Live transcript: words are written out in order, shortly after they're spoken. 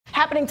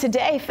Happening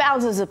today,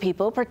 thousands of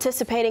people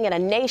participating in a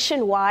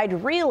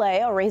nationwide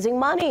relay raising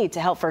money to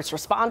help first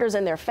responders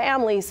and their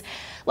families.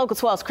 Local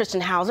 12's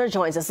Christian Hauser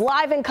joins us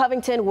live in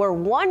Covington, where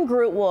one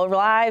group will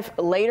arrive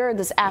later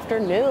this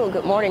afternoon.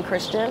 Good morning,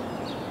 Christian.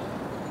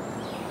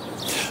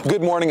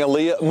 Good morning,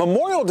 Aaliyah.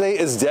 Memorial Day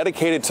is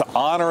dedicated to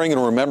honoring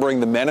and remembering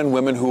the men and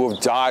women who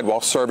have died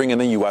while serving in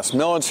the U.S.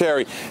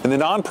 military. And the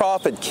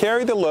nonprofit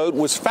Carry the Load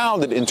was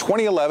founded in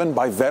 2011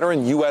 by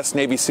veteran U.S.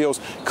 Navy SEALs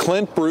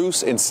Clint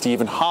Bruce and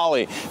Stephen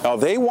Holley. Now,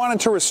 they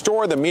wanted to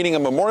restore the meaning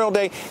of Memorial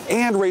Day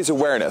and raise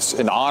awareness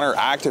and honor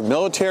active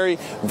military,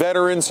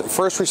 veterans,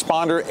 first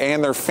responder,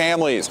 and their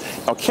families.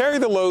 Now, Carry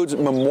the Load's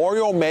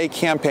Memorial May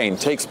campaign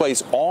takes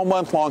place all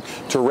month long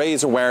to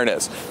raise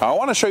awareness. Now, I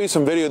want to show you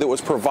some video that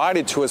was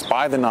provided to us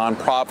by the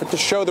nonprofit to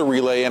show the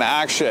relay in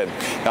action.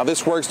 Now,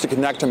 this works to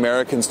connect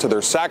Americans to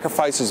their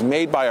sacrifices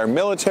made by our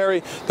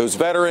military, those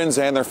veterans,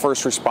 and their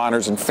first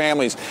responders and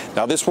families.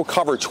 Now, this will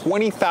cover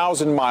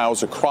 20,000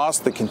 miles across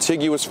the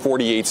contiguous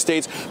 48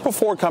 states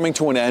before coming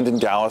to an end in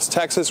Dallas,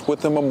 Texas,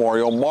 with the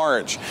Memorial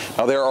March.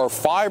 Now, there are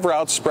 5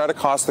 routes spread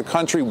across the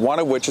country, one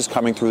of which is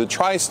coming through the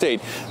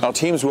tri-state. Now,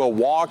 teams will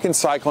walk and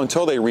cycle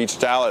until they reach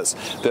Dallas.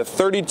 The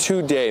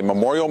 32-day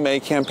Memorial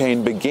May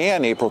campaign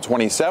began April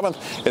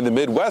 27th, and the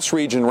Midwest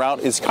region route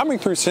is coming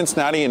through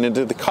Cincinnati and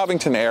into the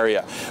Covington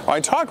area. I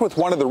talked with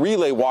one of the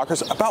relay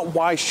walkers about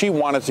why she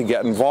wanted to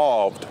get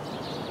involved.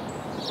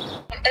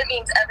 It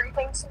means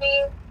everything to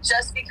me,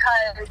 just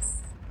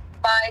because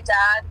my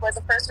dad was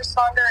a first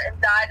responder and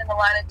died in the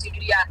line of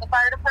duty at the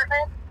fire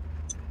department.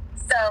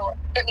 So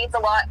it means a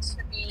lot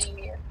to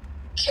be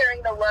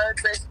carrying the load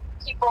with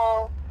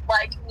people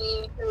like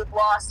me who have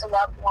lost a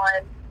loved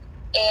one,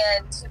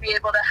 and to be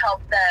able to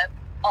help them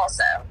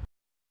also.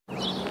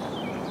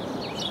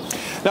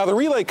 Now, the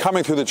relay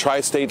coming through the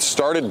tri-state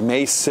started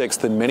May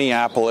 6th in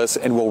Minneapolis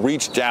and will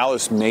reach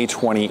Dallas May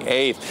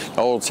 28th.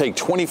 Now, it will take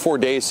 24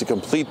 days to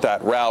complete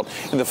that route,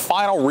 and the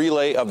final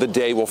relay of the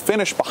day will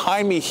finish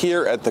behind me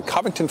here at the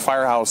Covington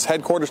Firehouse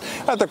headquarters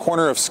at the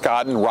corner of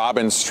Scott and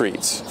Robbins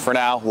Streets. For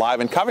now,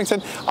 live in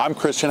Covington, I'm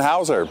Christian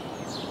Hauser.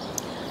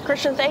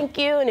 Christian, thank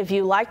you. And if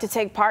you'd like to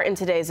take part in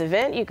today's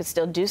event, you can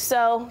still do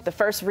so. The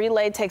first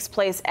relay takes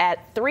place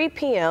at 3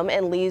 p.m.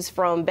 and leaves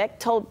from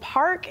Bechtold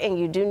Park, and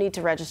you do need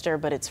to register,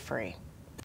 but it's free.